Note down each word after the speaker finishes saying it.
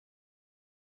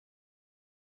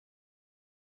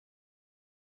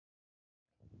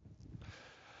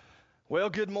Well,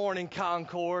 good morning,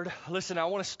 Concord. Listen, I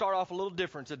want to start off a little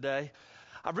different today.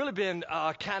 I've really been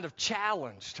kind of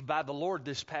challenged by the Lord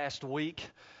this past week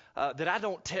that I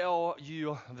don't tell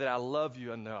you that I love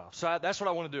you enough. So that's what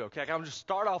I want to do, okay? I'm going to just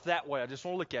start off that way. I just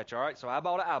want to look at you, all right? So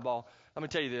eyeball to eyeball. Let me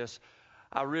tell you this.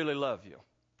 I really love you.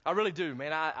 I really do,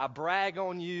 man. I brag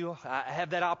on you. I have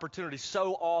that opportunity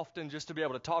so often just to be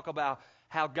able to talk about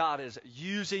how God is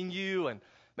using you. And,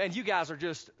 man, you guys are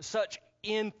just such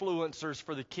influencers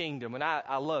for the kingdom, and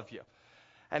I love you.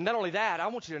 And not only that, I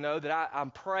want you to know that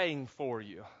I'm praying for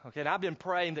you. Okay, and I've been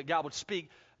praying that God would speak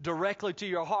directly to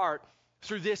your heart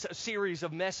through this series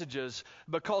of messages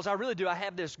because I really do. I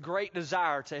have this great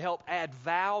desire to help add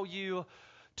value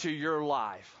to your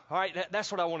life. All right, that's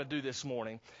what I want to do this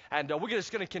morning. And we're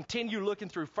just going to continue looking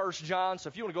through 1 John. So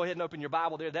if you want to go ahead and open your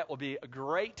Bible there, that will be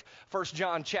great. 1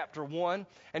 John chapter 1.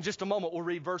 In just a moment, we'll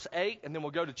read verse 8, and then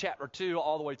we'll go to chapter 2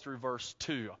 all the way through verse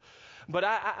 2. But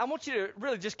I want you to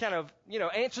really just kind of,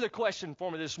 answer the question for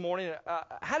me this morning.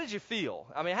 How did you feel?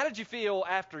 I mean, how did you feel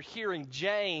after hearing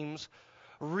James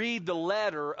read the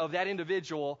letter of that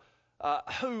individual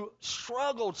who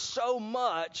struggled so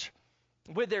much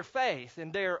with their faith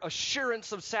and their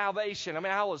assurance of salvation? I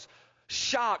mean, I was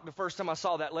shocked the first time I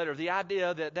saw that letter. The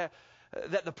idea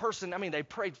that the person, they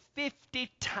prayed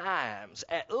 50 times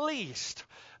at least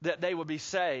that they would be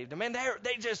saved. I mean,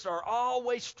 they just are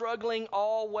always struggling,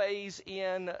 always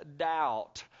in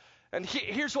doubt. And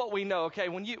here's what we know, okay?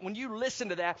 When you listen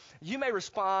to that, you may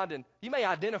respond and you may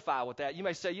identify with that. You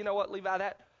may say, you know what, Levi,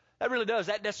 that really does.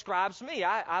 That describes me.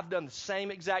 I've done the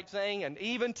same exact thing, and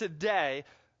even today,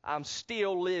 I'm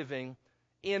still living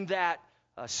in that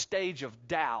stage of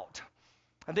doubt.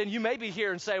 And then you may be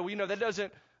here and say, well, that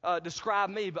doesn't describe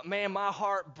me, but man, my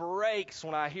heart breaks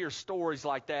when I hear stories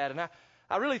like that. And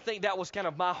I really think that was kind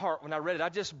of my heart when I read it. I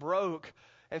just broke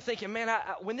and thinking, man,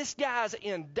 when this guy's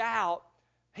in doubt,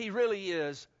 he really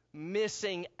is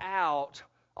missing out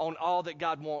on all that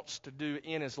God wants to do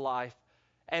in his life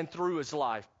and through his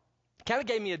life. Kind of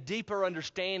gave me a deeper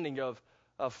understanding of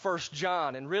 1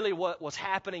 John and really what was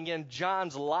happening in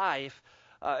John's life.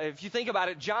 If you think about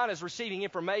it, John is receiving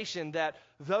information that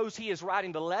those he is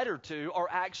writing the letter to are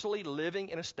actually living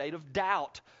in a state of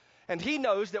doubt. And he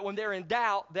knows that when they're in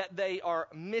doubt that they are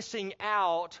missing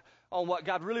out on what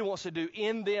God really wants to do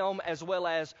in them as well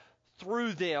as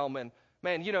through them. And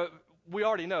man, we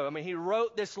already know. He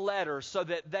wrote this letter so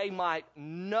that they might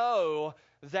know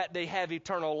that they have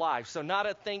eternal life. So not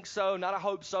a think so, not a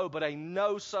hope so, but a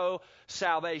know so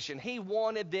salvation. He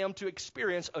wanted them to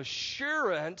experience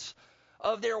assurance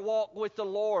of their walk with the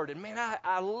Lord. And man,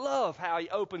 I love how he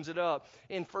opens it up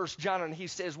in 1 John, and he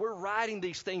says, we're writing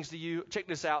these things to you, check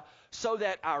this out, so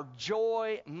that our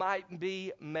joy might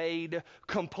be made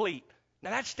complete. Now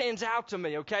that stands out to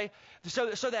me, okay? So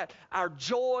that our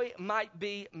joy might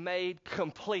be made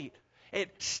complete. It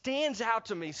stands out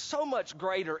to me so much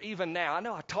greater even now. I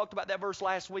know I talked about that verse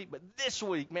last week, but this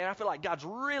week, man, I feel like God's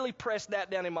really pressed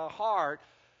that down in my heart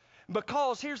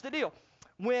because here's the deal.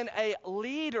 When a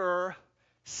leader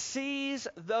sees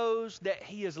those that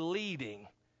he is leading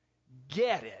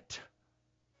get it,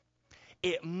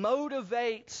 it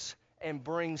motivates and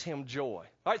brings him joy.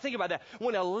 All right, think about that.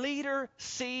 When a leader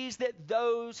sees that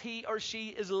those he or she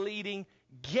is leading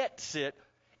gets it,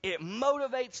 it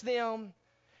motivates them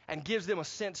and gives them a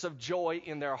sense of joy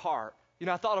in their heart.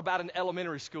 I thought about an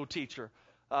elementary school teacher.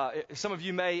 Some of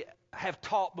you may have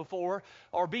taught before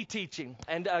or be teaching.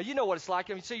 And you know what it's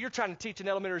like. So you're trying to teach an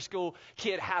elementary school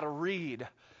kid how to read.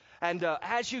 And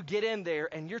as you get in there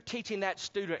and you're teaching that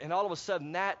student, and all of a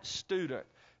sudden that student,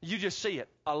 you just see it.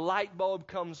 A light bulb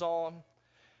comes on.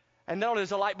 And not only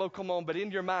does a light bulb come on, but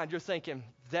in your mind you're thinking,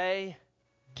 they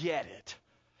get it.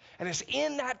 And it's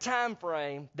in that time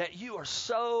frame that you are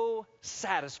so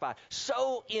satisfied,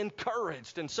 so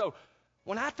encouraged. And so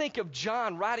when I think of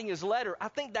John writing his letter, I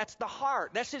think that's the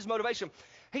heart. That's his motivation.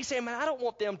 He's saying, man, I don't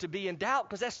want them to be in doubt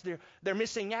because they're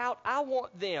missing out. I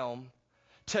want them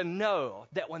to know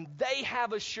that when they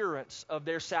have assurance of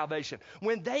their salvation,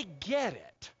 when they get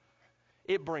it,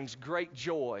 it brings great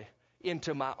joy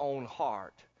into my own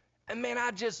heart. And man,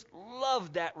 I just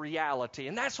love that reality.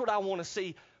 And that's what I want to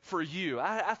see for you.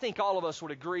 I think all of us would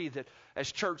agree that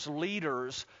as church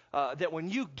leaders, that when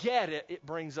you get it, it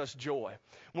brings us joy.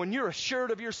 When you're assured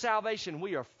of your salvation,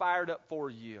 we are fired up for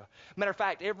you. Matter of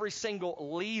fact, every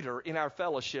single leader in our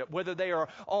fellowship, whether they are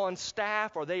on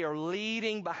staff or they are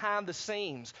leading behind the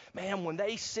scenes, man, when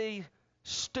they see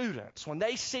students, when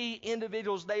they see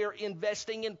individuals they are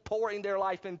investing in, pouring their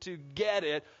life into, get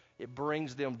it, it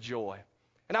brings them joy.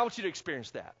 And I want you to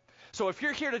experience that. So if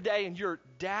you're here today and you're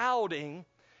doubting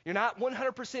you're not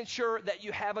 100% sure that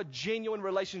you have a genuine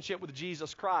relationship with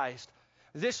Jesus Christ,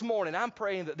 this morning I'm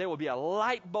praying that there will be a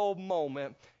light bulb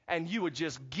moment and you would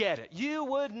just get it. You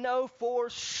would know for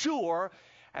sure.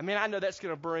 I mean, I know that's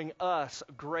going to bring us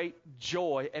great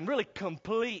joy and really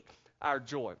complete our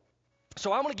joy.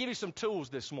 So I'm going to give you some tools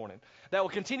this morning that will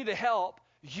continue to help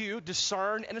you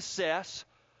discern and assess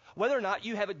whether or not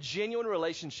you have a genuine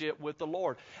relationship with the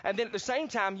Lord. And then at the same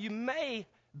time, you may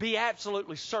be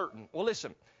absolutely certain. Well,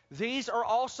 listen, these are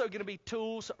also going to be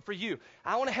tools for you.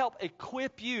 I want to help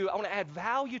equip you. I want to add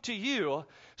value to you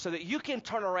so that you can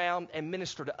turn around and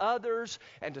minister to others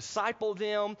and disciple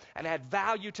them and add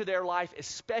value to their life,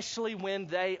 especially when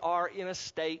they are in a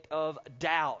state of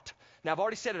doubt. Now, I've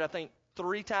already said it, I think,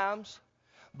 3 times,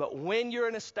 but when you're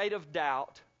in a state of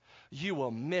doubt, you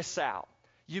will miss out.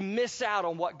 You miss out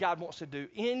on what God wants to do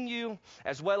in you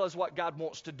as well as what God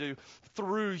wants to do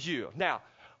through you. Now,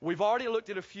 we've already looked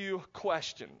at a few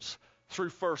questions through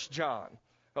 1 John.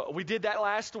 We did that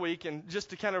last week, and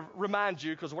just to kind of remind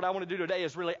you, because what I want to do today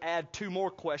is really add 2 more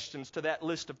questions to that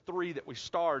list of 3 that we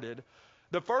started.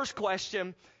 The first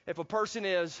question, if a person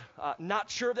is not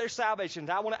sure of their salvation,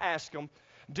 I want to ask them,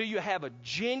 do you have a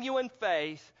genuine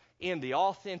faith in the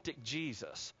authentic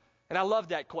Jesus? And I love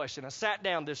that question. I sat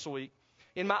down this week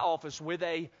in my office with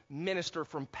a minister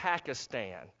from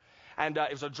Pakistan. And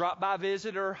it was a drop-by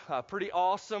visitor, pretty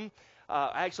awesome.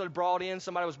 I actually brought in,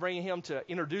 somebody was bringing him to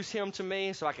introduce him to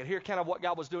me so I could hear kind of what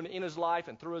God was doing in his life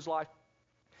and through his life.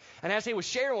 And as he was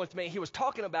sharing with me, he was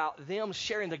talking about them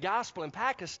sharing the gospel in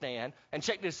Pakistan. And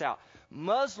check this out.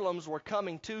 Muslims were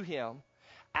coming to him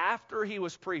after he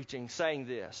was preaching saying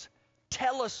this,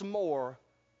 tell us more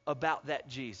about that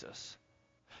Jesus.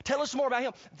 Tell us more about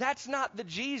him. That's not the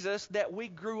Jesus that we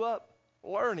grew up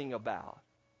learning about.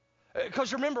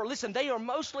 Because remember, listen, they are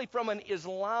mostly from an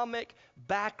Islamic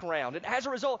background. And as a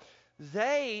result,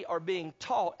 they are being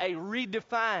taught a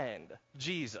redefined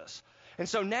Jesus. And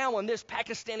so now when this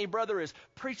Pakistani brother is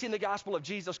preaching the gospel of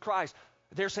Jesus Christ,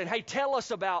 they're saying, hey, tell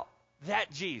us about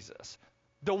that Jesus.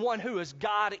 The one who is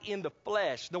God in the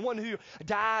flesh, the one who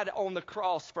died on the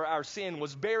cross for our sin,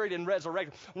 was buried and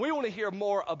resurrected. We want to hear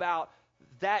more about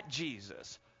that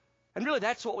Jesus. And really,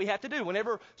 that's what we have to do.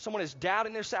 Whenever someone is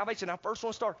doubting their salvation, I first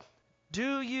want to start,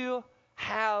 do you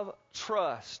have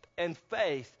trust and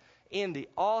faith in the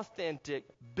authentic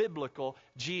biblical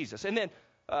Jesus? And then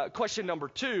question number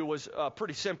 2 was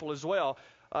pretty simple as well.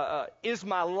 Is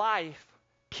my life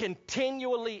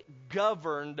continually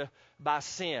governed by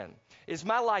sin? Is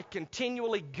my life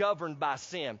continually governed by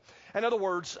sin? In other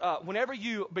words, whenever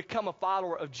you become a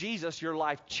follower of Jesus, your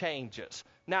life changes.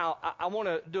 Now, I want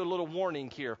to do a little warning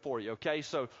here for you, okay?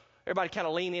 So everybody kind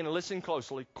of lean in and listen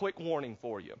closely. Quick warning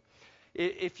for you.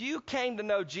 If you came to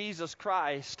know Jesus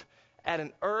Christ at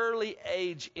an early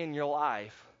age in your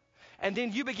life, and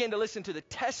then you begin to listen to the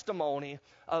testimony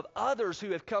of others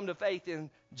who have come to faith in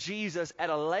Jesus at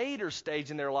a later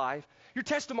stage in their life, your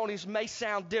testimonies may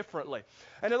sound differently.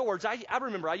 In other words, I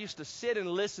remember I used to sit and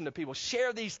listen to people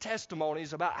share these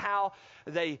testimonies about how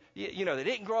they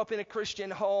didn't grow up in a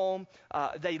Christian home.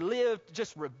 They lived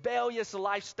just rebellious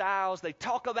lifestyles. They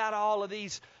talk about all of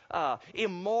these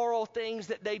immoral things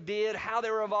that they did, how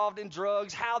they were involved in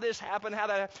drugs, how this happened, how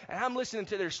that happened. And I'm listening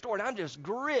to their story, and I'm just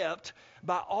gripped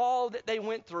by all that they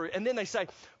went through. And then they say,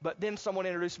 but then someone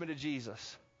introduced me to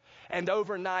Jesus. And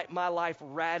overnight, my life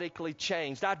radically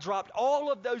changed. I dropped all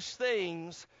of those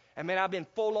things, and man, I've been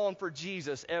full on for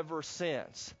Jesus ever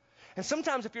since. And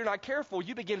sometimes if you're not careful,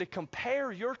 you begin to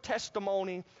compare your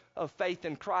testimony of faith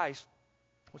in Christ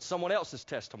with someone else's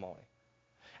testimony.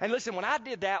 And listen, when I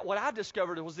did that, what I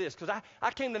discovered was this, because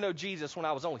I came to know Jesus when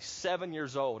I was only 7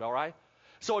 years old, all right?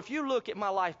 So if you look at my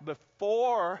life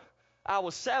before I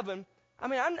was 7, I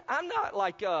mean, I'm not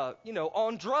like,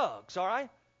 on drugs, all right?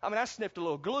 I mean, I sniffed a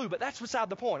little glue, but that's beside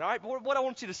the point, all right? But what I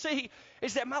want you to see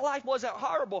is that my life wasn't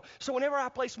horrible. So whenever I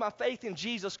placed my faith in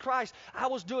Jesus Christ, I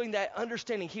was doing that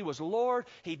understanding He was Lord,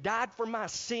 He died for my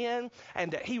sin,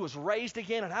 and that He was raised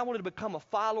again, and I wanted to become a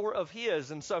follower of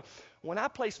His. And so when I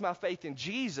placed my faith in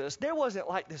Jesus, there wasn't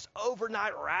like this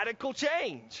overnight radical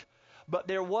change, but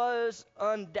there was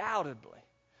undoubtedly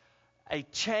a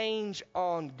change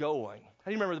ongoing. How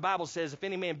do you remember the Bible says, if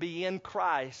any man be in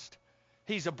Christ,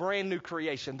 he's a brand new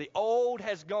creation. The old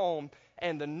has gone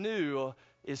and the new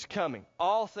is coming.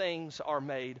 All things are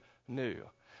made new.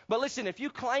 But listen, if you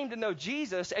claim to know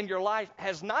Jesus and your life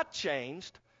has not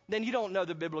changed, then you don't know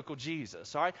the biblical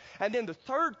Jesus, all right? And then the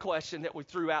third question that we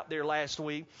threw out there last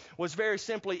week was very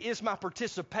simply, is my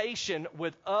participation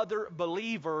with other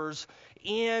believers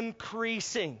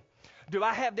increasing? Do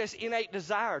I have this innate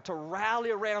desire to rally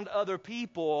around other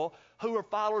people who are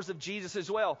followers of Jesus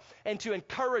as well, and to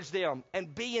encourage them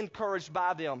and be encouraged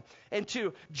by them, and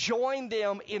to join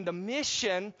them in the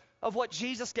mission of what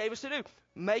Jesus gave us to do,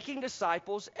 making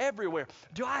disciples everywhere?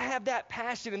 Do I have that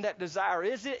passion and that desire?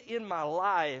 Is it in my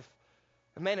life?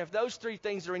 Man, if those three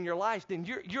things are in your life, then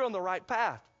you're on the right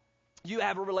path. You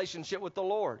have a relationship with the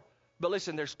Lord. But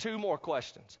listen, there's two more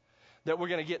questions that we're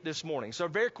going to get this morning. So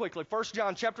very quickly, 1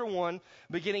 John chapter 1,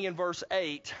 beginning in verse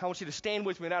 8. I want you to stand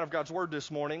with me out of God's Word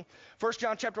this morning. 1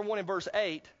 John chapter 1 and verse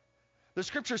 8, the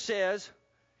Scripture says,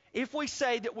 if we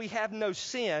say that we have no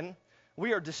sin,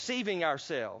 we are deceiving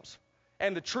ourselves,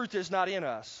 and the truth is not in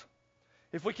us.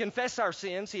 If we confess our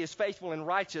sins, He is faithful and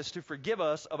righteous to forgive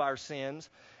us of our sins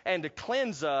and to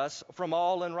cleanse us from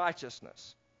all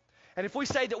unrighteousness. And if we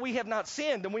say that we have not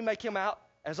sinned, then we make Him out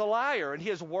as a liar, and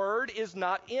His word is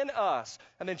not in us.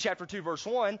 And then chapter 2, verse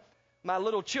 1, my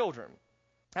little children,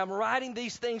 I'm writing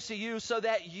these things to you so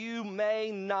that you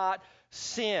may not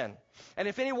sin. And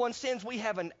if anyone sins, we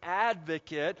have an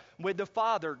advocate with the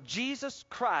Father, Jesus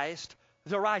Christ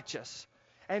the righteous.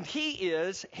 And He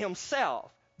is Himself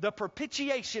the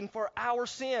propitiation for our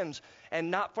sins,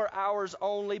 and not for ours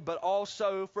only, but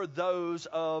also for those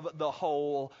of the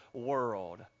whole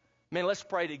world. Man, let's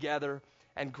pray together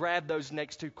and grab those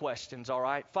next two questions, all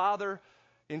right? Father,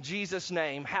 in Jesus'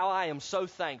 name, how I am so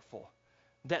thankful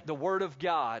that the Word of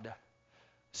God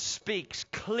speaks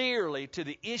clearly to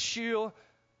the issue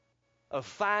of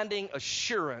finding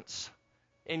assurance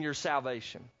in your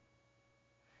salvation.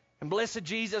 And blessed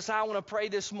Jesus, I want to pray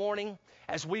this morning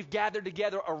as we've gathered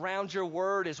together around your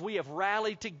Word, as we have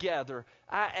rallied together,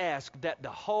 I ask that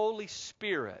the Holy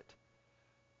Spirit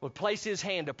would place His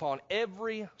hand upon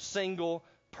every single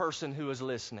person who is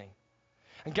listening.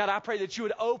 And God, I pray that you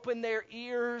would open their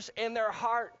ears and their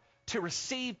heart to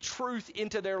receive truth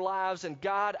into their lives. And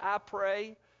God, I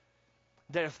pray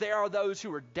that if there are those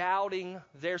who are doubting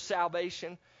their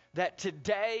salvation, that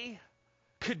today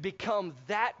could become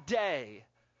that day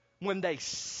when they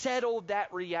settle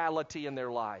that reality in their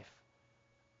life.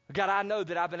 God, I know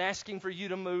that I've been asking for you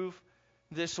to move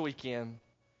this weekend.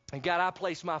 And God, I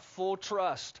place my full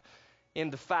trust in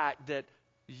the fact that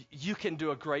you can do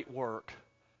a great work.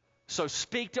 So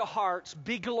speak to hearts,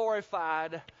 be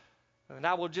glorified. And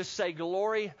I will just say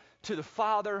glory to the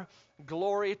Father,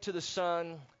 glory to the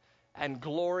Son, and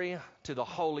glory to the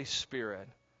Holy Spirit.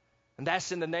 And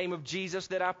that's in the name of Jesus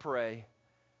that I pray.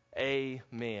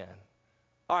 Amen.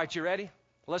 All right, you ready?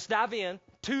 Let's dive in.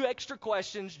 Two extra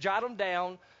questions. Jot them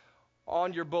down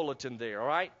on your bulletin there, all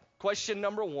right? Question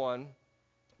number 1.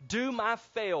 Do my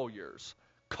failures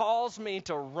cause me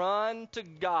to run to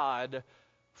God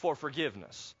for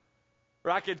forgiveness?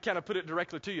 Or I could kind of put it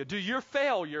directly to you. Do your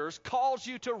failures cause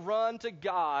you to run to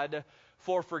God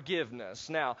for forgiveness?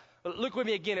 Now, look with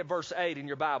me again at verse 8 in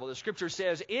your Bible. The Scripture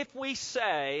says, if we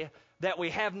say that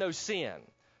we have no sin,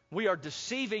 we are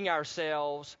deceiving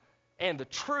ourselves, and the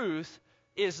truth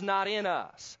is not in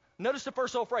us. Notice the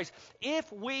first whole phrase.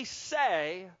 If we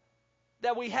say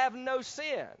that we have no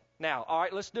sin. Now, all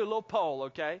right, let's do a little poll,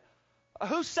 okay?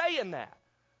 Who's saying that?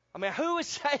 I mean, who is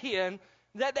saying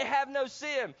that they have no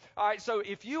sin? All right, so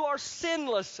if you are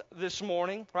sinless this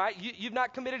morning, right, you've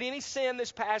not committed any sin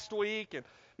this past week, and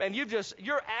man,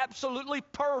 you're absolutely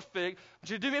perfect. Would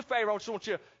you do me a favor? I just want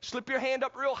you to slip your hand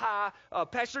up real high.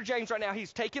 Pastor James right now,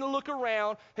 he's taking a look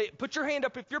around. Hey, put your hand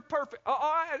up if you're perfect. All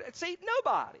right, see,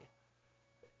 nobody.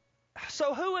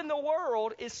 So who in the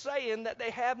world is saying that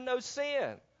they have no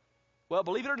sin? Well,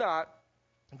 believe it or not,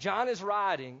 John is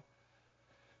writing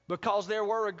because there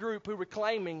were a group who were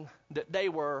claiming that they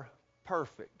were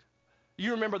perfect.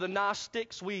 You remember the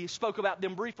Gnostics? We spoke about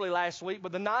them briefly last week,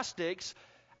 but the Gnostics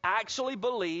actually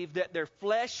believed that their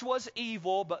flesh was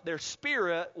evil, but their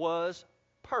spirit was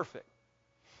perfect.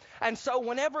 And so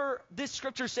whenever this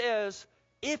scripture says,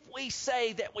 if we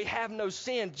say that we have no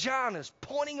sin, John is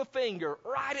pointing a finger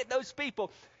right at those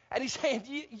people, and he's saying,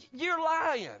 you're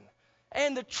lying,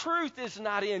 and the truth is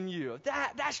not in you.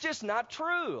 That's just not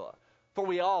true, for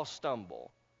we all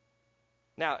stumble.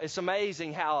 Now, it's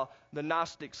amazing how the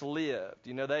Gnostics lived.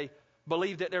 You know, they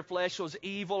believed that their flesh was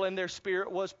evil and their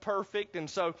spirit was perfect, and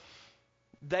so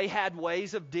they had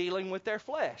ways of dealing with their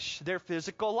flesh, their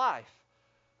physical life.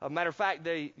 As a matter of fact,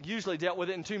 they usually dealt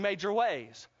with it in two major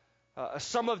ways.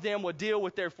 Some of them would deal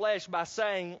with their flesh by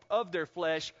saying of their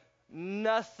flesh,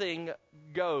 nothing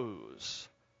goes.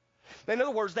 In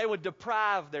other words, they would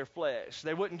deprive their flesh.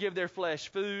 They wouldn't give their flesh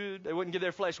food. They wouldn't give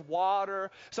their flesh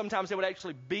water. Sometimes they would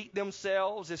actually beat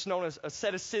themselves. It's known as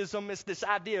asceticism. It's this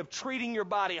idea of treating your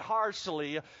body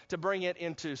harshly to bring it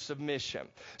into submission.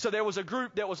 So there was a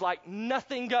group that was like,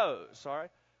 nothing goes, all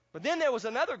right? But then there was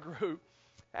another group,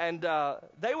 and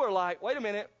they were like, wait a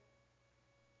minute,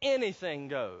 anything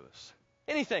goes.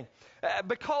 Anything.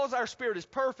 Because our spirit is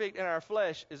perfect and our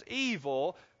flesh is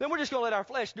evil, then we're just going to let our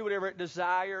flesh do whatever it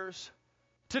desires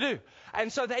to do.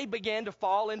 And so they began to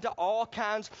fall into all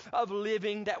kinds of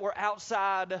living that were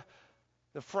outside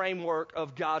the framework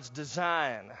of God's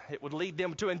design. It would lead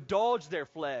them to indulge their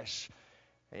flesh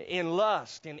in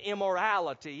lust, in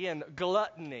immorality, in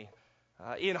gluttony,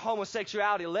 in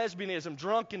homosexuality, lesbianism,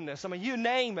 drunkenness. I mean, you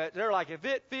name it. They're like, if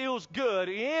it feels good,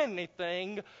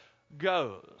 anything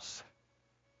goes.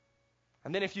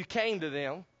 And then if you came to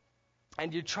them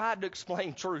and you tried to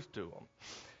explain truth to them,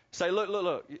 say,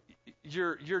 look,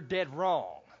 you're dead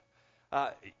wrong.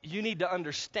 You need to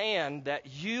understand that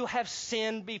you have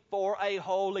sinned before a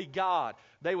holy God.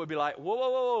 They would be like,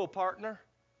 whoa, partner.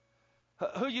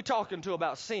 Who are you talking to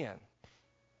about sin?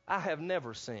 I have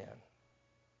never sinned.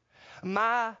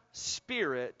 My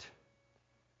spirit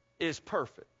is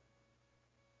perfect.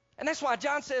 And that's why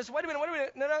John says, wait a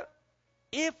minute, no.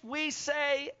 If we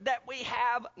say that we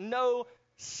have no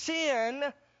sin,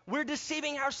 we're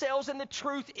deceiving ourselves and the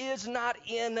truth is not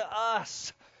in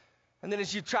us. And then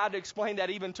as you tried to explain that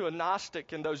even to a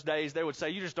Gnostic in those days, they would say,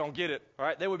 you just don't get it, all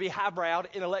right? They would be highbrowed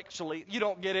intellectually. You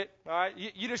don't get it, all right?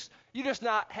 You just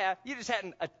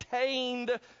hadn't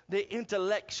attained the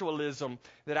intellectualism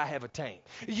that I have attained.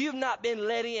 You've not been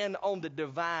let in on the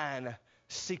divine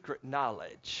secret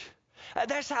knowledge.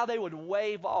 That's how they would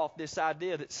wave off this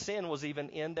idea that sin was even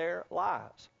in their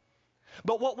lives.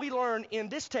 But what we learn in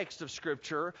this text of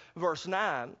Scripture, verse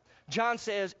 9, John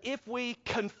says, if we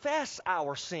confess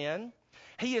our sin,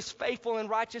 He is faithful and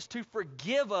righteous to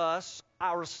forgive us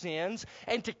our sins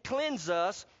and to cleanse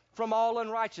us from all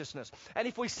unrighteousness. And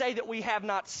if we say that we have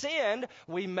not sinned,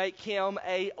 we make Him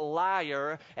a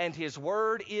liar, and His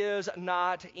word is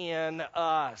not in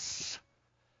us.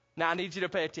 Now, I need you to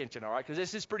pay attention, all right, because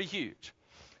this is pretty huge.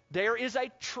 There is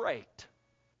a trait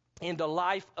in the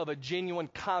life of a genuine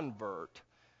convert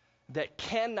that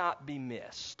cannot be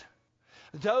missed.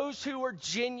 Those who are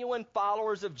genuine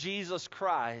followers of Jesus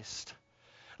Christ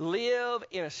live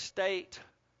in a state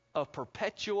of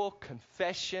perpetual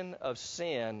confession of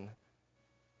sin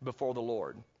before the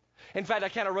Lord. In fact, I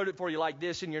kind of wrote it for you like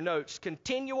this in your notes.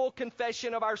 Continual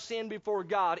confession of our sin before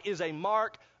God is a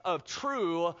mark of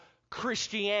true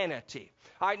Christianity.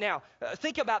 All right, now,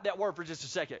 think about that word for just a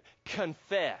second.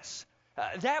 Confess.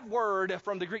 That word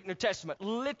from the Greek New Testament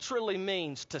literally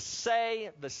means to say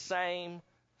the same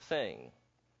thing.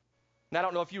 Now, I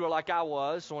don't know if you were like I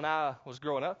was when I was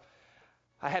growing up.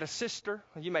 I had a sister.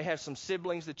 You may have some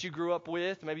siblings that you grew up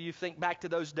with. Maybe you think back to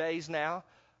those days now.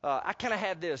 I kind of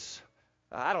had this,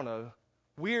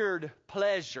 weird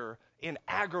pleasure in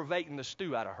aggravating the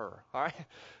stew out of her, all right?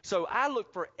 So I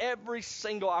looked for every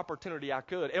single opportunity I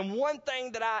could. And one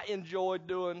thing that I enjoyed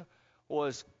doing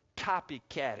was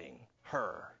copycatting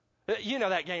her. You know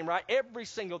that game, right? Every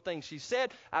single thing she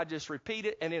said, I just repeat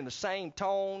it, and in the same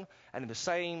tone and in the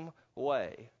same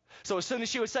way. So as soon as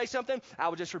she would say something, I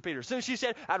would just repeat her. As soon as she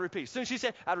said, I'd repeat. As soon as she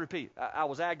said, I'd repeat. I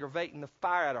was aggravating the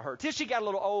fire out of her. Till she got a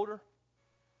little older,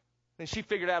 and she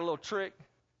figured out a little trick.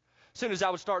 As soon as I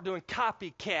would start doing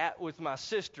copycat with my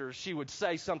sister, she would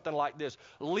say something like this: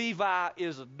 Levi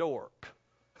is a dork.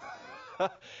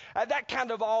 That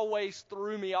kind of always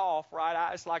threw me off,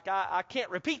 right? It's like I can't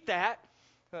repeat that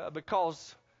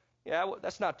because,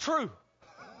 that's not true.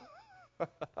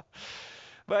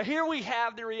 But here we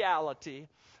have the reality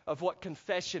of what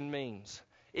confession means.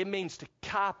 It means to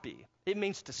copy. It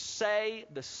means to say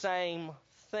the same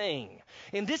thing.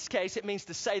 In this case, it means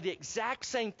to say the exact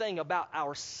same thing about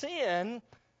our sin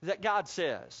that God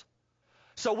says.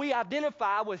 So we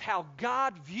identify with how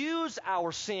God views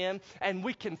our sin, and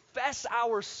we confess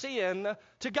our sin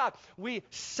to God. We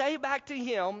say back to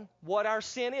Him what our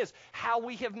sin is, how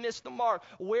we have missed the mark,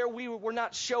 where we were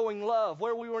not showing love,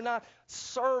 where we were not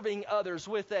serving others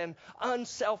with an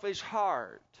unselfish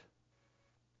heart.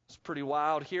 It's pretty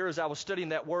wild. Here, as I was studying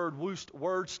that word,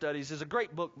 Word Studies is a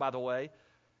great book, by the way.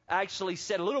 I actually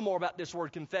said a little more about this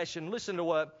word confession. Listen to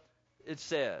what it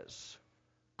says.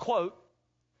 Quote,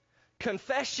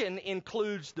 confession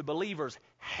includes the believer's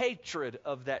hatred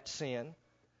of that sin,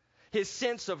 his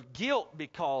sense of guilt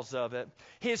because of it,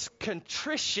 his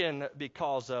contrition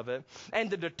because of it, and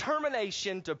the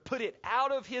determination to put it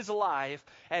out of his life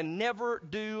and never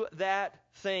do that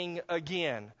thing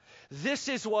again. This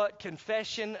is what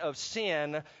confession of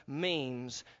sin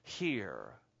means here.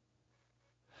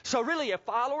 So really, a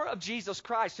follower of Jesus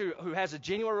Christ who has a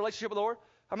genuine relationship with the Lord,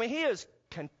 he is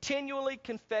continually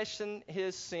confessing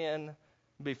his sin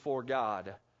before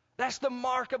God. That's the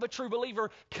mark of a true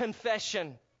believer,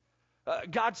 confession.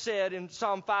 God said in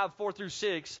Psalm 5, 4 through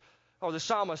 6, or the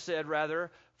psalmist said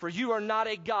rather, "For you are not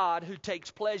a God who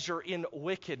takes pleasure in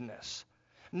wickedness.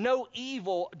 No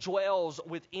evil dwells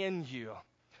within you.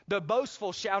 The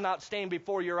boastful shall not stand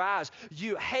before your eyes.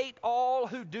 You hate all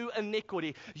who do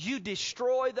iniquity. You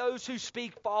destroy those who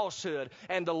speak falsehood.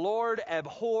 And the Lord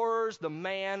abhors the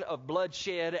man of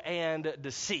bloodshed and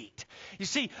deceit." You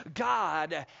see,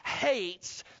 God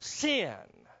hates sin.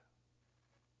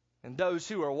 And those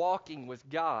who are walking with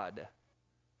God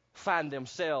find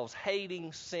themselves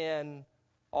hating sin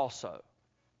also.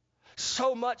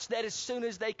 So much that as soon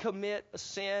as they commit a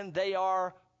sin, they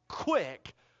are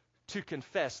quick to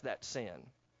confess that sin.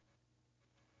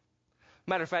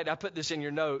 Matter of fact, I put this in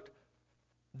your note.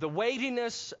 The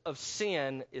weightiness of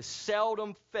sin is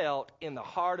seldom felt in the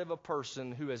heart of a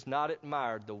person who has not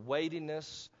admired the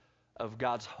weightiness of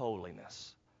God's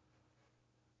holiness.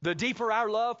 The deeper our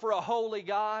love for a holy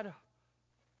God,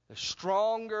 the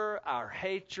stronger our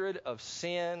hatred of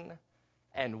sin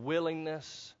and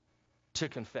willingness to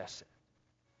confess it.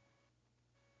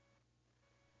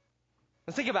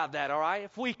 And think about that, all right?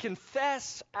 If we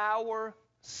confess our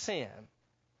sin,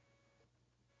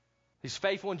 He's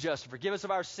faithful and just to forgive us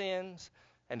of our sins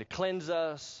and to cleanse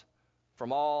us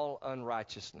from all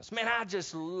unrighteousness. Man, I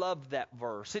just love that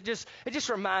verse. It just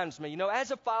reminds me,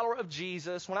 as a follower of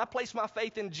Jesus, when I place my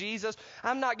faith in Jesus,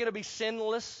 I'm not going to be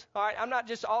sinless, all right? I'm not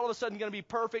just all of a sudden going to be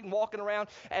perfect and walking around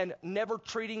and never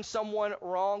treating someone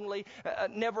wrongly,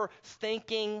 never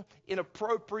thinking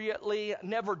inappropriately,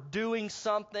 never doing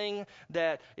something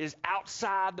that is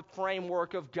outside the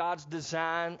framework of God's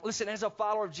design. Listen, as a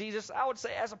follower of Jesus, I would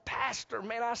say as a pastor,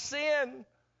 man, I sin.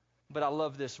 But I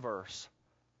love this verse,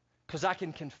 because I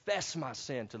can confess my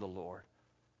sin to the Lord.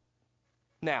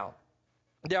 Now,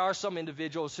 there are some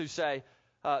individuals who say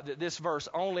that this verse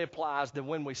only applies to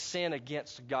when we sin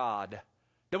against God,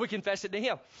 that we confess it to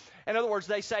Him. In other words,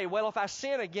 they say, well, if I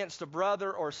sin against a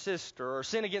brother or sister, or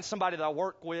sin against somebody that I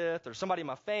work with, or somebody in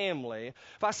my family,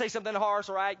 if I say something harsh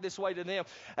or I act this way to them,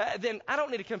 then I don't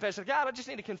need to confess it to God, I just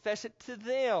need to confess it to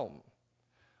them.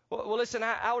 Well, listen,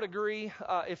 I would agree.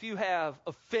 If you have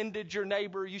offended your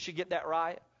neighbor, you should get that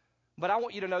right. But I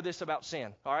want you to know this about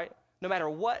sin, all right? No matter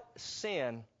what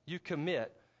sin you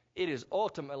commit, it is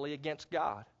ultimately against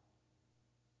God.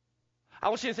 I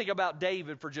want you to think about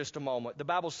David for just a moment. The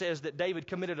Bible says that David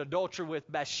committed adultery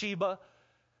with Bathsheba.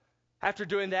 After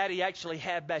doing that, he actually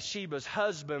had Bathsheba's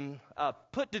husband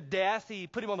put to death. He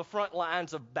put him on the front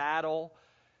lines of battle,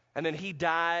 and then he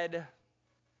died.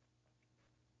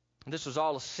 And this was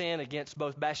all a sin against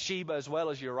both Bathsheba as well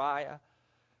as Uriah.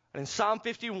 And in Psalm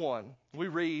 51, we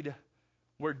read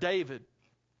where David,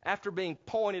 after being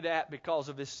pointed at because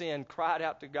of his sin, cried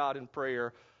out to God in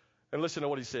prayer. And listen to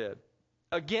what he said.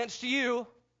 Against you,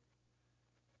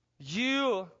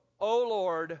 O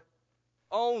Lord,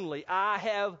 only I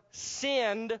have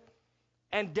sinned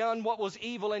and done what was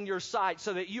evil in your sight,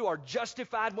 so that you are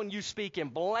justified when you speak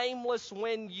and blameless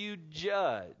when you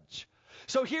judge.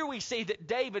 So here we see that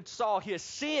David saw his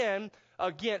sin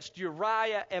against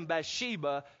Uriah and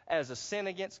Bathsheba as a sin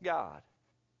against God.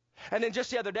 And then just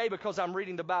the other day, because I'm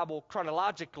reading the Bible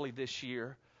chronologically this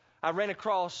year, I ran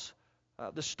across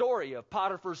the story of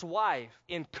Potiphar's wife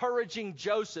encouraging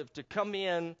Joseph to come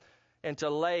in and to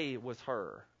lay with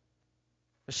her.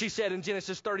 She said in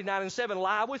Genesis 39:7,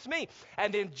 lie with me.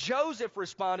 And then Joseph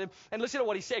responded, and listen to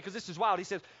what he said, because this is wild. He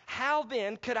says, how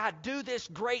then could I do this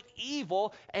great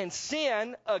evil and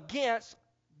sin against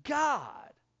God?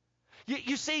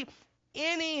 You see,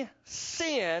 any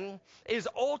sin is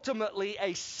ultimately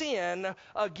a sin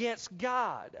against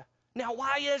God. Now,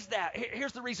 why is that?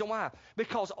 Here's the reason why.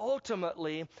 Because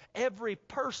ultimately, every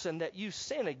person that you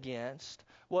sin against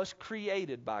was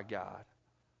created by God.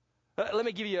 Let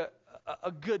me give you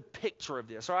a good picture of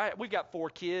this, all right? We've got 4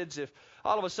 kids. If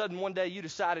all of a sudden one day you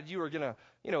decided you were going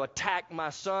to, attack my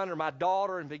son or my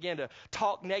daughter and begin to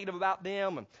talk negative about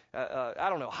them and,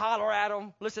 holler at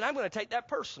them, listen, I'm going to take that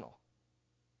personal.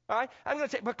 All right? I'm going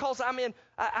to take, because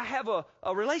I have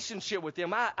a relationship with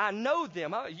them. I know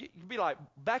them. You'd be like,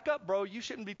 back up, bro. You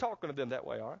shouldn't be talking to them that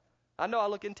way, all right? I know I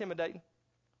look intimidating.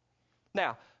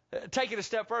 Now, take it a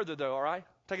step further, though, all right?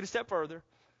 Take it a step further.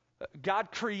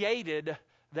 God created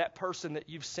that person that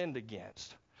you've sinned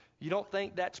against. You don't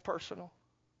think that's personal?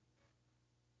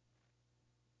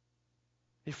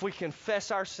 If we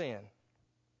confess our sin,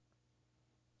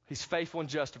 He's faithful and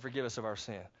just to forgive us of our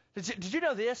sin. Did you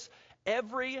know this?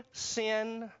 Every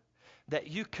sin that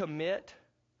you commit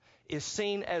is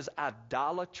seen as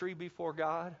idolatry before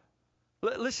God.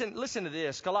 Listen to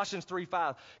this. Colossians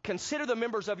 3:5. Consider the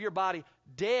members of your body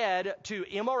dead to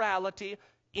immorality,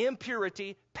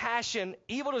 impurity, passion,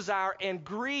 evil desire, and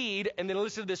greed. And then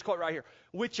listen to this quote right here,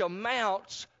 which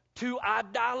amounts to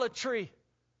idolatry.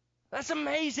 That's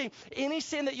amazing. Any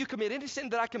sin that you commit, any sin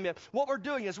that I commit, what we're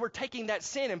doing is we're taking that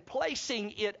sin and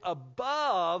placing it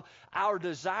above our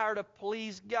desire to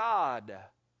please God,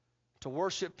 to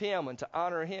worship Him and to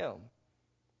honor Him.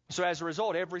 So as a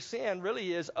result, every sin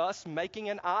really is us making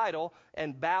an idol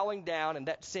and bowing down, and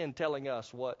that sin telling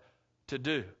us what to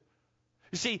do.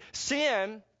 You see,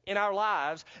 sin in our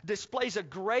lives displays a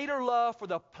greater love for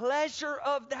the pleasure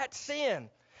of that sin,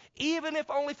 even if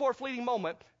only for a fleeting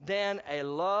moment, than a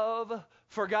love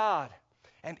for God.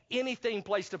 And anything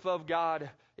placed above God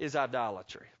is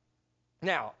idolatry.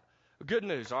 Now, good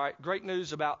news, all right? Great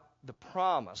news about the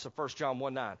promise of 1 John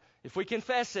 1:9. If we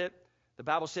confess it, the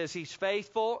Bible says He's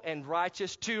faithful and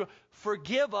righteous to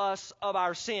forgive us of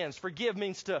our sins. Forgive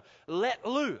means to let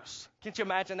loose. Can't you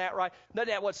imagine that, right? Isn't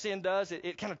that what sin does?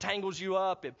 It kind of tangles you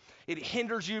up. It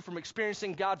hinders you from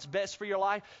experiencing God's best for your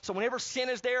life. So whenever sin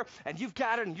is there and you've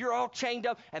got it and you're all chained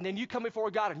up and then you come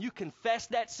before God and you confess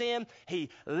that sin, He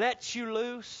lets you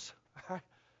loose.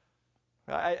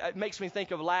 It makes me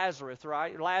think of Lazarus,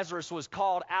 right? Lazarus was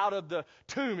called out of the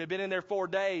tomb. He'd been in there 4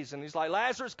 days. And he's like,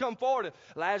 Lazarus, come forward. And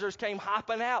Lazarus came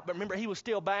hopping out. But remember, he was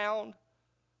still bound.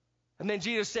 And then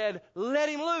Jesus said, let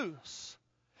him loose.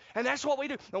 And that's what we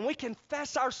do. When we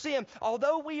confess our sin,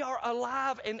 although we are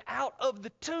alive and out of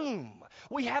the tomb,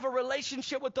 we have a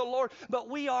relationship with the Lord, but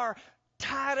we are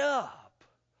tied up.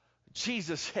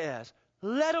 Jesus says,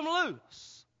 let him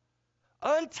loose.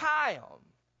 Untie him.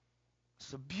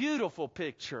 It's a beautiful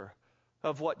picture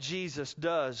of what Jesus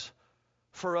does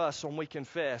for us when we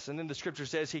confess. And then the scripture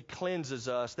says He cleanses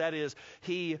us. That is,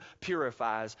 He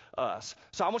purifies us.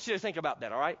 So I want you to think about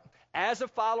that, all right? As a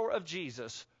follower of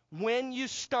Jesus, when you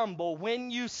stumble,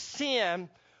 when you sin,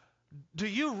 do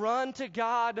you run to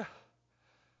God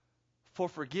for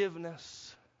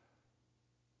forgiveness?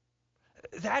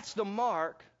 That's the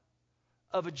mark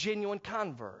of a genuine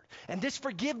convert. And this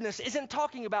forgiveness isn't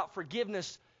talking about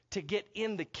forgiveness to get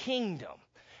in the kingdom.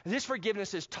 This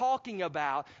forgiveness is talking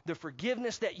about the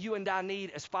forgiveness that you and I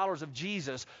need as followers of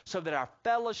Jesus so that our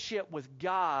fellowship with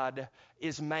God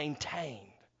is maintained.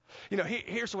 You know,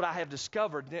 here's what I have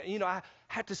discovered. You know, I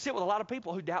have to sit with a lot of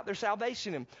people who doubt their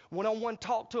salvation and one-on-one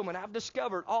talk to them, and I've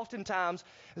discovered oftentimes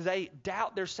they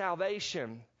doubt their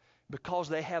salvation because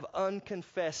they have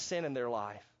unconfessed sin in their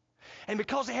life. And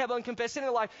because they have unconfessed sin in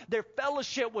their life, their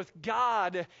fellowship with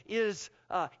God is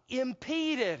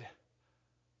impeded.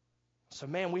 So,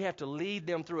 man, we have to lead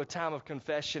them through a time of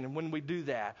confession. And when we do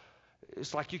that,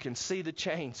 it's like you can see the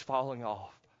chains falling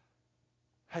off.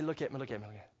 Hey, look at me.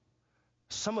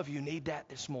 Some of you need that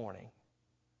this morning.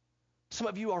 Some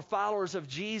of you are followers of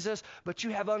Jesus, but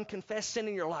you have unconfessed sin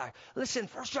in your life. Listen,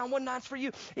 1 John 1:9 is for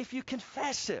you. If you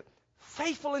confess it,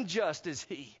 faithful and just is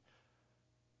He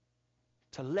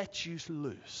to let you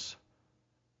loose,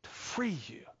 to free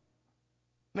you.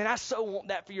 Man, I so want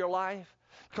that for your life.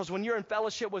 Because when you're in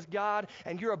fellowship with God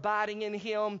and you're abiding in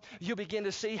Him, you begin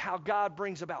to see how God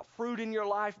brings about fruit in your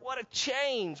life. What a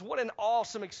change. What an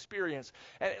awesome experience.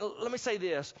 And let me say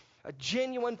this. A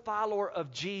genuine follower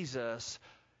of Jesus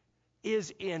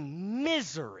is in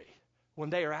misery when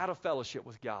they are out of fellowship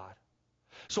with God.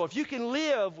 So if you can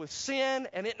live with sin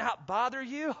and it not bother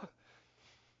you,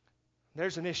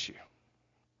 there's an issue.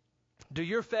 Do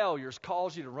your failures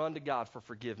cause you to run to God for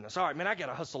forgiveness? All right, man, I got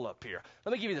to hustle up here.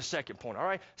 Let me give you the second point, all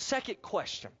right? Second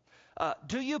question.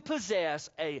 Do you possess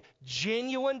a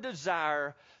genuine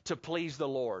desire to please the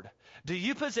Lord? Do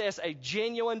you possess a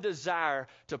genuine desire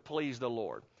to please the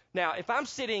Lord? Now, if I'm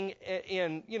sitting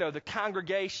in, the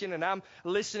congregation and I'm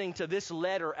listening to this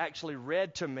letter actually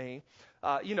read to me,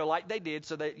 like they did,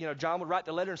 so that, John would write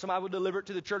the letter and somebody would deliver it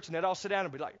to the church and they'd all sit down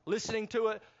and be like listening to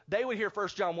it. They would hear 1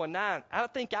 John 1:9. I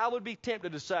think I would be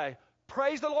tempted to say,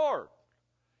 praise the Lord.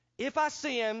 If I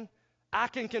sin, I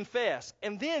can confess.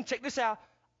 And then, check this out,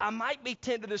 I might be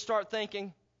tempted to start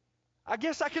thinking, I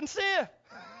guess I can sin.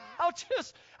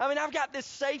 I've got this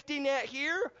safety net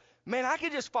here. Man, I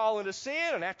could just fall into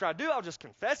sin, and after I do, I'll just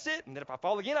confess it. And then if I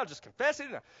fall again, I'll just confess it.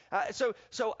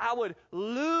 So I would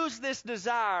lose this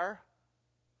desire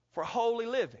for holy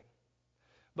living.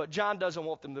 But John doesn't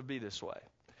want them to be this way.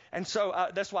 And so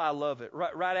that's why I love it.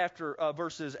 Right after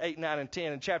verses 8, 9, and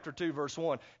 10 in chapter 2, verse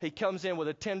 1, he comes in with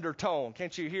a tender tone.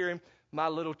 Can't you hear him? My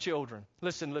little children.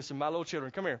 Listen, my little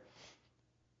children, come here.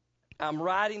 I'm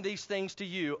writing these things to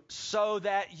you so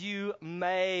that you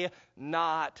may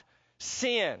not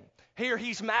sin. Here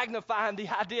he's magnifying the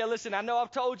idea. Listen, I know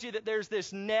I've told you that there's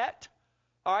this net,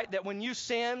 all right, that when you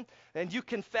sin and you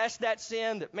confess that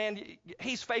sin, that, man,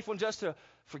 he's faithful and just to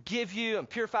forgive you and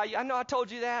purify you. I know I told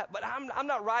you that, but I'm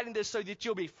not writing this so that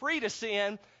you'll be free to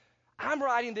sin. I'm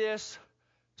writing this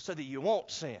so that you won't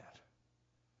sin.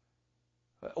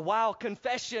 While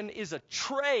confession is a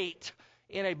trait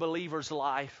in a believer's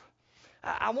life,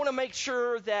 I want to make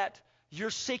sure that you're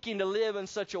seeking to live in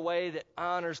such a way that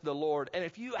honors the Lord. And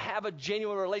if you have a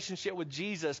genuine relationship with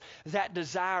Jesus, that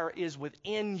desire is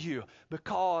within you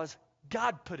because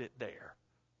God put it there.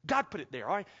 God put it there,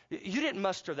 all right? You didn't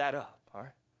muster that up, all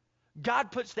right?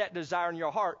 God puts that desire in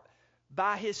your heart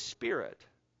by His Spirit.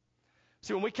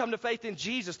 See, when we come to faith in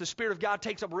Jesus, the Spirit of God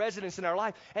takes up residence in our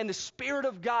life, and the Spirit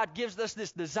of God gives us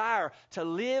this desire to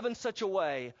live in such a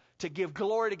way to give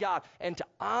glory to God and to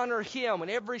honor Him in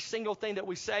every single thing that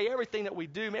we say, everything that we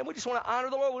do. Man, we just want to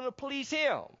honor the Lord. We want to please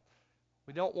Him.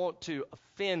 We don't want to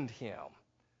offend Him.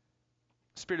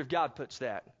 The Spirit of God puts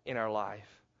that in our life.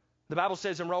 The Bible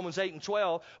says in Romans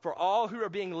 8:12, for all who are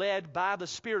being led by the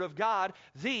Spirit of God,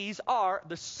 these are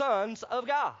the sons of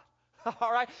God.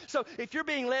 All right? So if you're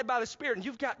being led by the Spirit and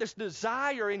you've got this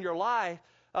desire in your life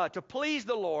to please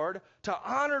the Lord, to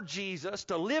honor Jesus,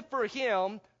 to live for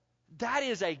Him, that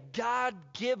is a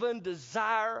God-given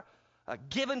desire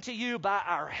given to you by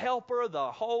our helper,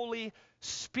 the Holy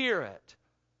Spirit.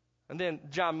 And then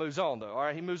John moves on, though. All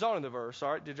right, he moves on in the verse.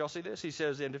 All right, did y'all see this? He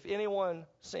says, and if anyone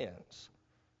sins,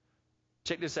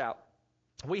 check this out.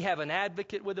 We have an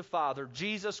advocate with the Father,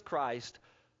 Jesus Christ,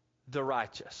 the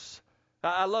righteous.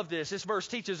 I love this. This verse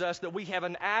teaches us that we have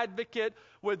an advocate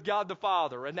with God the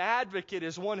Father. An advocate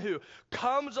is one who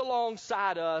comes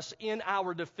alongside us in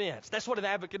our defense. That's what an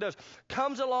advocate does.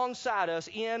 Comes alongside us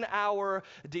in our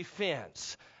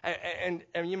defense. And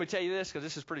let me tell you this, because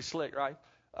this is pretty slick, right?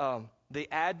 The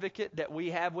advocate that we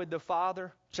have with the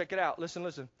Father, check it out.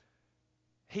 Listen.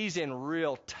 He's in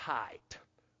real tight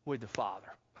with the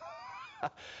Father.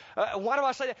 Why do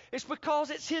I say that? It's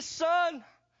because it's His Son.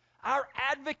 Our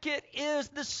advocate is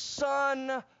the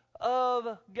Son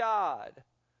of God.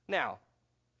 Now,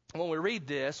 when we read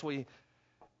this, we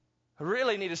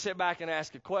really need to sit back and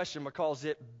ask a question because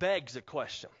it begs a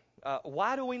question.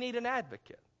 Why do we need an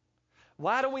advocate?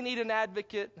 Why do we need an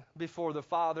advocate before the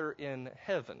Father in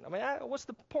heaven? I mean, what's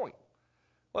the point?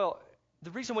 Well, the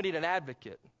reason we need an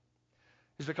advocate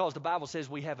is because the Bible says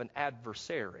we have an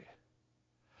adversary.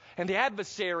 And the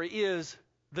adversary is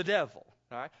the devil,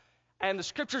 all right? And the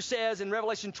Scripture says in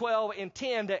Revelation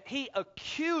 12:10 that he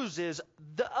accuses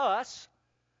us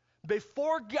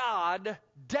before God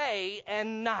day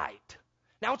and night.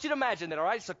 Now, I want you to imagine that, all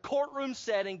right? It's a courtroom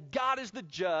setting. God is the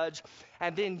judge.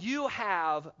 And then you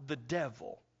have the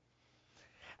devil.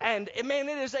 And, man,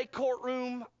 it is a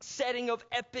courtroom setting of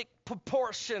epic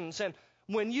proportions. And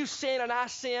when you sin and I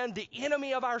sin, the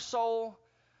enemy of our soul,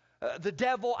 the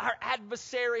devil, our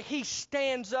adversary, he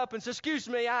stands up and says, excuse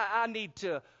me, I need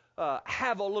to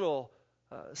have a little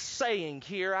saying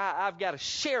here. I've got to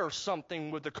share something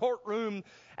with the courtroom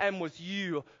and with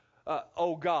you,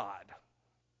 oh God.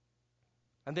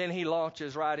 And then he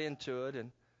launches right into it,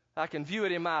 and I can view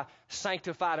it in my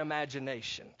sanctified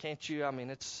imagination. Can't you? I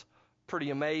mean, it's pretty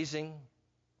amazing.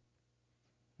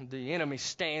 The enemy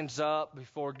stands up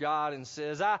before God and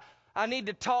says, I need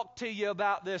to talk to you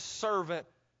about this servant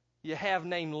you have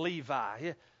named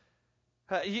Levi.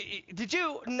 Did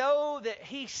you know that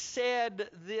he said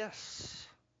this?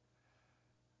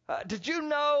 Did you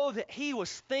know that he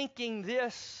was thinking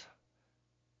this?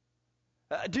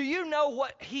 Do you know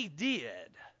what he did?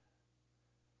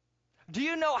 Do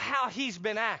you know how he's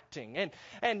been acting?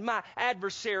 And my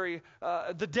adversary,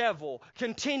 the devil,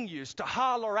 continues to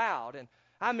holler out and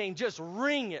just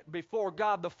ring it before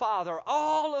God the Father.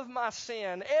 All of my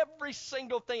sin, every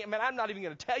single thing. I'm not even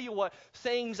going to tell you what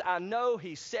things I know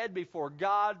he said before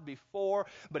God before,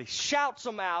 but he shouts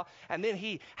them out, and then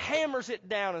he hammers it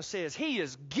down and says, he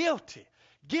is guilty.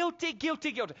 Guilty,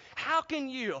 guilty, guilty. How can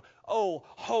you, oh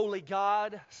holy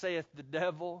God, saith the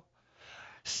devil,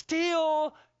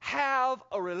 still have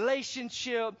a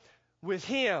relationship with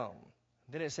him?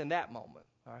 Then it's in that moment,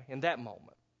 all right, in that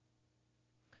moment,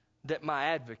 that my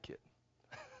advocate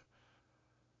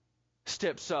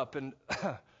steps up and,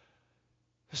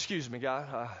 excuse me,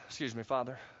 God, excuse me,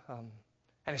 Father. And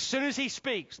as soon as he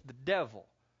speaks, the devil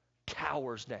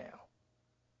cowers down.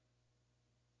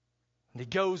 And he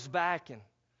goes back and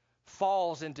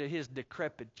falls into his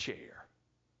decrepit chair.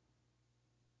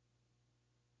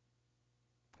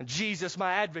 And Jesus,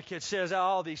 my advocate, says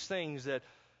all these things that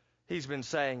he's been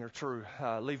saying are true.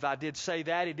 Levi did say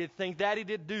that. He did think that. He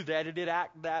did do that. He did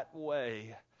act that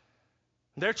way.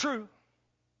 They're true.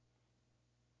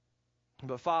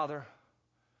 But Father,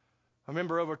 I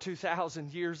remember over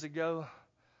 2,000 years ago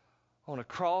on a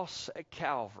cross at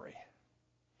Calvary,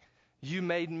 you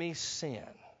made me sin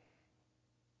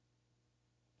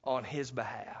on his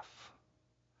behalf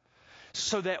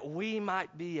so that we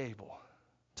might be able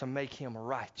to make him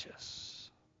righteous.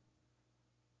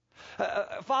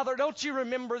 Father, don't you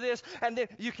remember this? And then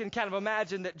you can kind of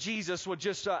imagine that Jesus would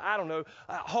just,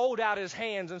 hold out his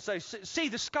hands and say, see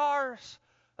the scars?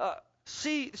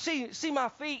 See my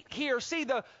feet here. See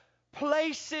the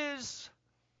places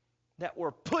that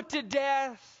were put to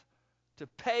death to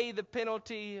pay the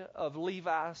penalty of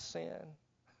Levi's sin.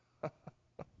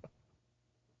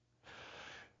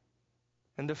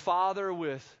 And the Father,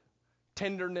 with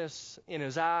tenderness in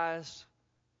his eyes,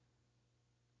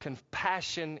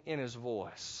 compassion in his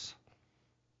voice,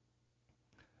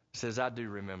 says, I do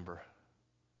remember.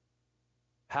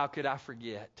 How could I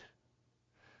forget?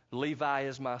 Levi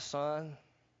is my son.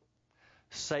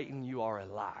 Satan, you are a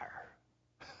liar.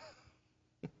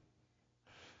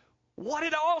 What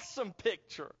an awesome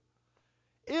picture.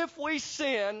 If we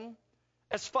sin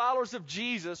as followers of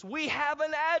Jesus, we have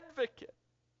an advocate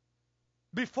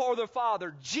before the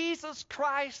Father, Jesus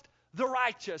Christ the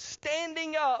righteous,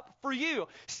 standing up for you,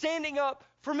 standing up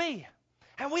for me.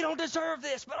 And we don't deserve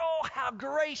this, but oh, how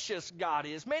gracious God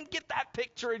is. Man, get that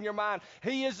picture in your mind.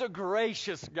 He is a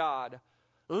gracious God,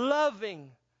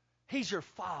 loving. He's your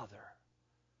Father.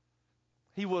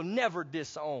 He will never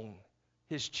disown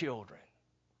his children,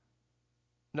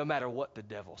 no matter what the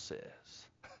devil says.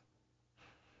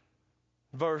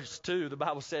 Verse 2, the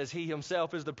Bible says, he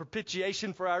himself is the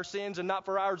propitiation for our sins, and not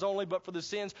for ours only, but for the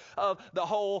sins of the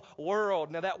whole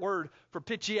world. Now that word,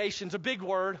 propitiation, is a big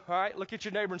word. All right, look at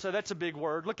your neighbor and say, that's a big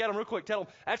word. Look at him real quick. Tell him,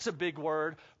 that's a big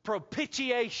word.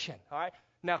 Propitiation. All right,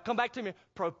 now come back to me.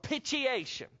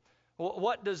 Propitiation.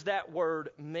 What does that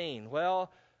word mean?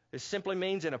 Well, it simply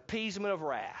means an appeasement of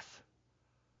wrath,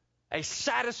 a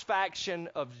satisfaction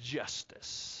of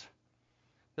justice.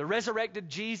 The resurrected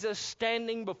Jesus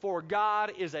standing before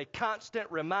God is a constant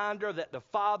reminder that the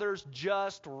Father's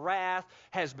just wrath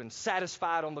has been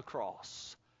satisfied on the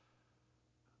cross.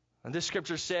 And this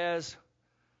scripture says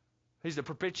he's the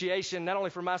propitiation not only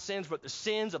for my sins, but the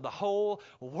sins of the whole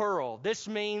world. This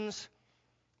means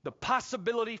the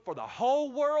possibility for the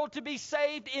whole world to be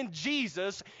saved in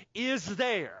Jesus is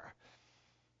there.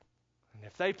 And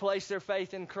if they place their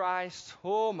faith in Christ,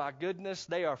 oh my goodness,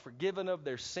 they are forgiven of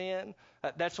their sin.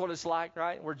 That's what it's like,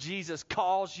 right? Where Jesus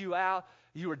calls you out.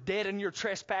 You were dead in your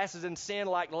trespasses and sin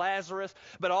like Lazarus,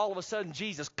 but all of a sudden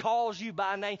Jesus calls you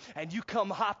by name and you come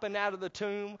hopping out of the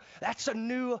tomb. That's a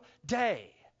new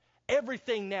day.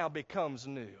 Everything now becomes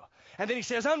new. And then he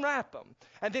says, unwrap them.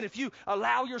 And then if you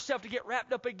allow yourself to get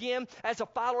wrapped up again as a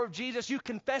follower of Jesus, you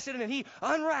confess it and he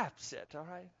unwraps it, all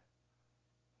right?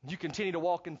 You continue to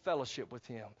walk in fellowship with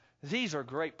him. These are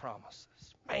great promises.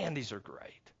 Man, these are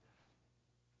great.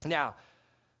 Now,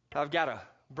 I've got to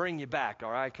bring you back,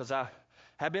 all right, because I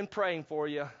have been praying for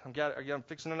you. I'm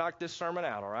fixing to knock this sermon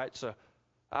out, all right? So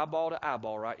eyeball to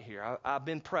eyeball right here. I've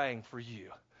been praying for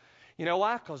you. You know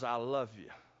why? Because I love you,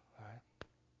 all right?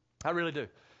 I really do.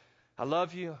 I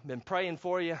love you. I've been praying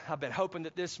for you. I've been hoping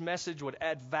that this message would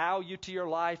add value to your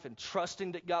life and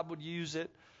trusting that God would use it.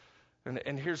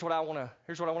 And here's what I want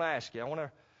to ask you. I want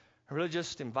to really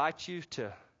just invite you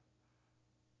to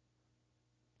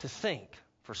think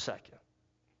for a second.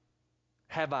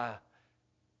 Have I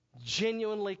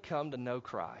genuinely come to know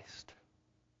Christ?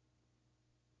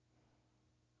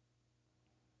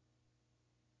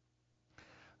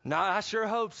 Not I sure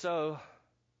hope so.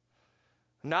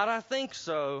 Not I think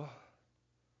so.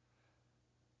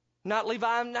 Not Levi,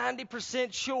 I'm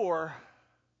 90% sure.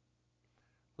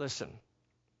 Listen.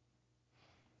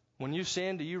 When you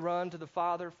sin, do you run to the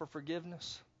Father for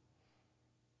forgiveness?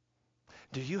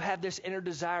 Do you have this inner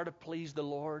desire to please the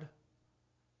Lord?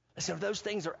 Listen, if those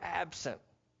things are absent,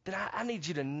 then I need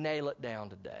you to nail it down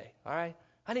today, all right?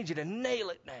 I need you to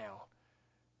nail it down.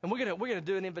 And we're gonna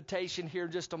do an invitation here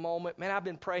in just a moment. Man, I've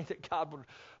been praying that God would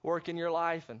work in your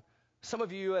life, and some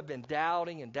of you have been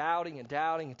doubting. And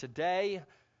today,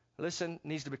 listen,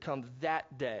 needs to become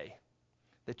that day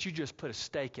that you just put a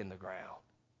stake in the ground.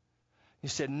 You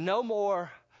said, no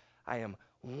more. I am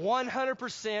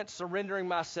 100% surrendering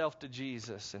myself to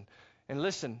Jesus. And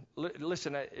listen,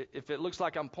 if it looks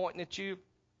like I'm pointing at you,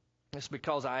 it's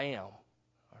because I am. All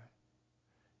right?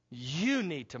 You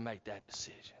need to make that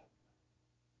decision.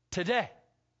 Today.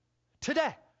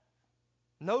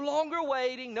 No longer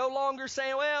waiting, no longer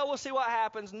saying, well, we'll see what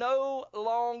happens. No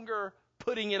longer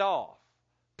putting it off,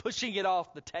 pushing it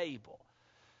off the table.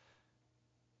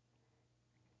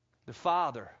 The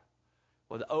Father,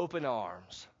 with open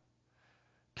arms,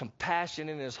 compassion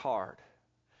in his heart,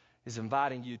 is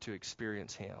inviting you to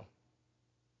experience him.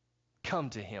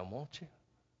 Come to him, won't you?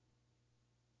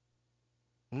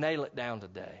 Nail it down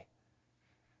today.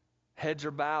 Heads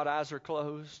are bowed, eyes are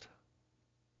closed.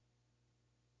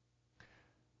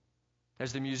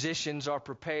 As the musicians are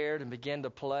prepared and begin to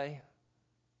play,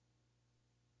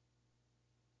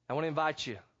 I want to invite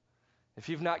you, if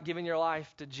you've not given your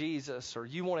life to Jesus, or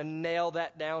you want to nail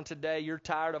that down today, you're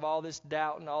tired of all this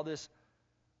doubt and all this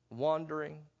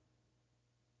wandering,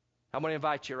 I'm going to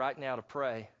invite you right now to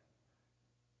pray.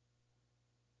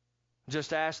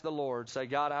 Just ask the Lord, say,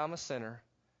 God, I'm a sinner,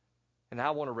 and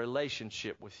I want a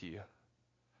relationship with you.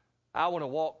 I want to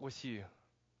walk with you.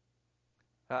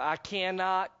 I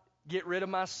cannot get rid of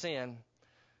my sin,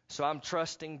 so I'm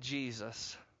trusting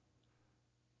Jesus.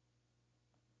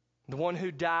 The one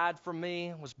who died for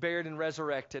me, was buried and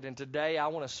resurrected, and today I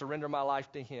want to surrender my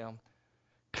life to him.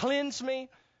 Cleanse me,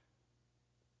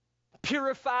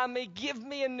 purify me, give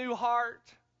me a new heart.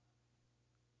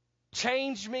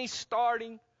 Change me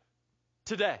starting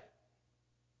today.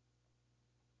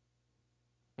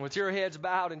 With your heads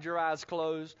bowed and your eyes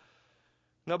closed,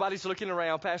 nobody's looking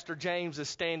around. Pastor James is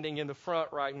standing in the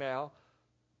front right now.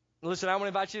 Listen, I want to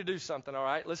invite you to do something, all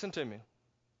right? Listen to me.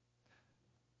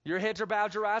 Your heads are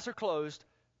bowed, your eyes are closed,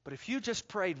 but if you just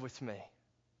prayed with me,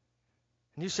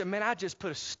 and you said, man, I just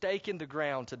put a stake in the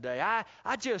ground today.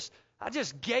 I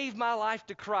just gave my life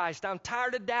to Christ. I'm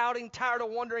tired of doubting, tired of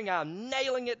wondering. I'm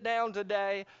nailing it down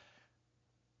today.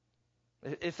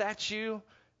 If that's you,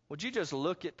 would you just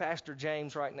look at Pastor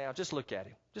James right now? Just look at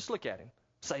him. Just look at him.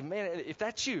 Say, man, if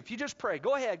that's you, if you just pray,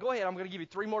 go ahead. I'm going to give you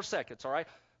 3 more seconds, all right?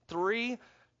 3,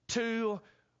 2,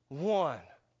 1.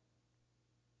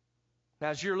 Now,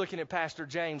 as you're looking at Pastor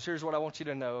James, here's what I want you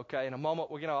to know, okay? In a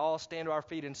moment, we're going to all stand to our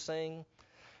feet and sing.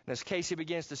 And as Casey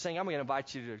begins to sing, I'm going to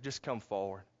invite you to just come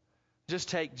forward. Just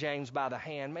take James by the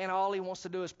hand. Man, all he wants to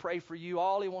do is pray for you.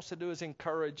 All he wants to do is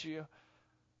encourage you.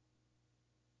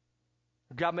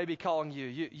 God may be calling you.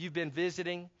 You've been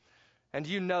visiting, and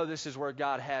you know this is where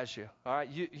God has you. All right,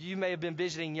 you may have been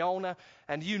visiting Yona,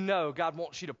 and you know God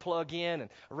wants you to plug in and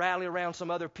rally around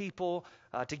some other people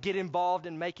to get involved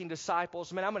in making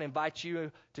disciples. Man, I'm going to invite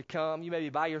you to come. You may be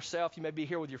by yourself. You may be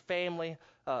here with your family.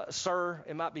 Sir,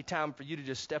 it might be time for you to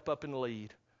just step up and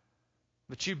lead,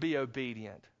 but you be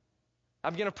obedient.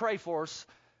 I'm going to pray for us,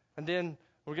 and then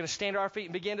we're going to stand to our feet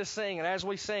and begin to sing. And as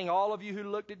we sing, all of you who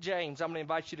looked at James, I'm going to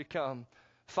invite you to come.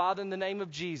 Father, in the name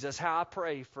of Jesus, how I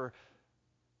pray for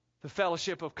the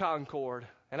fellowship of Concord.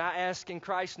 And I ask in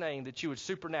Christ's name that you would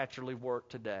supernaturally work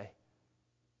today.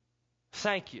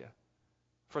 Thank you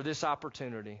for this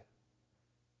opportunity.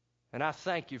 And I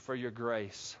thank you for your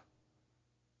grace.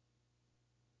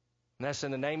 And that's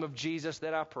in the name of Jesus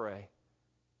that I pray.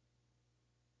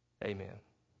 Amen.